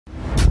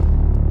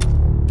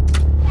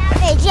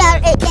a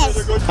GRA,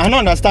 yes. I don't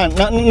understand.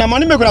 Now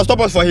money make una stop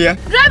us for here.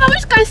 Driver,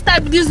 which kind of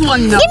type this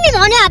one now? Give me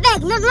money, I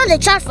beg. No, the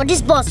charge for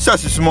this bus.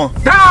 This is small.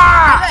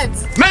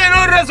 Man,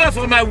 no reason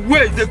for my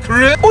way, the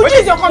create. What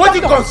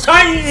it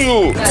concern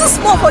you? Too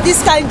small for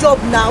this kind of job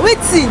now. Wait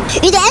till.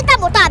 You the enter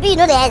motor, you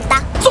know the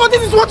enter. So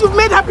this is what you've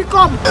made her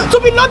become. To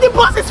be loading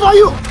buses for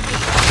you.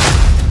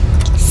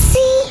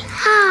 See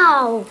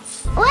how?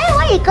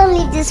 Why you can't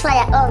leave this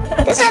fire on?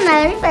 This one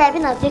I already fire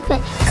been a big way.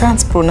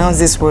 Can't pronounce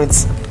these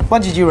words.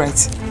 What did you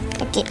write?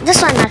 Okay,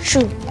 this one is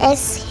true.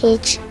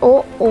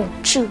 S-H-O-O,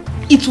 true.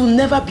 It will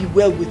never be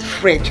well with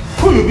Fred.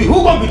 Who you be? Who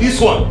gonna be this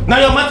one? Now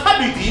your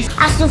matter be this?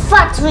 As you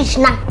fat rich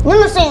now, you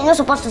know say you're not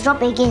supposed to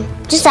drop again.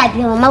 Just like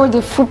your mama with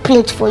the food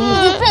plate for you.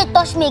 If you plate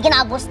touch me again,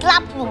 I will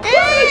slap you.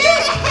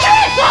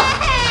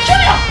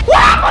 Junior,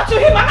 what happened to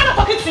him? I'm not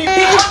talking to you.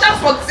 He ordered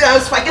for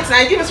spaghetti and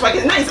I give him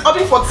spaghetti. Now he's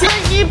upping for tea.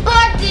 He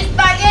bought the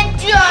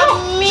spaghetti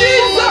on me.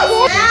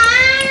 Jesus!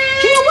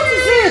 Junior, what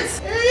is it?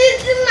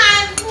 It's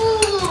my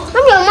food.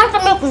 Maybe your mom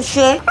can make you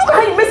share. Look at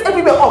how you mess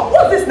everywhere up.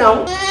 What's this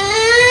now?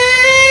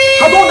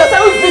 I don't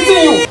understand who's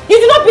beating you. You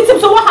did not beat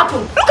him, so what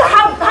happened? Look at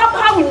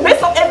how we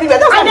messed up everywhere.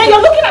 And then you're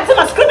looking at him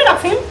and screaming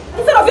at him?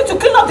 Instead of you to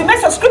clean up the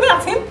mess, you're screaming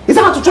at him? Is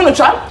that how to train a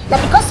child?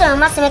 Like because your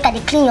mama say make her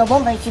clean your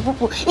bum, but if you don't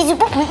go clean and you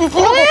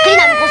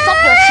go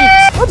stop your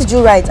shit. What did you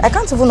write? I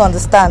can't even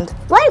understand.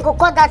 Why you go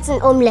call that thing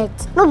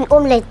omelette? No be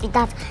omelette be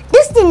that.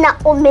 This thing na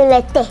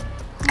omelette.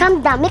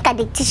 Calm down, make her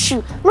the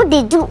tissue. No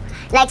they do.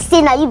 Like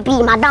say now you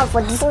be madam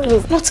for this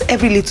place. Not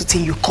every little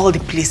thing you call the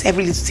police,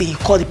 every little thing you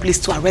call the police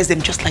to arrest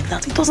them just like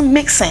that. It doesn't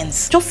make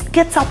sense. Just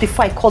get out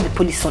before I call the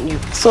police on you.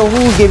 So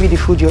who gave you the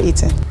food you're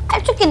eating? I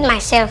took it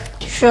myself.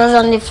 She was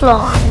on the floor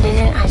and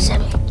didn't answer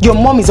me. Your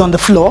mom is on the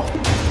floor?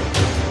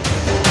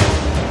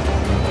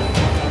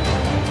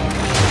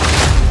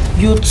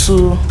 You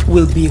two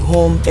will be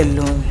home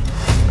alone.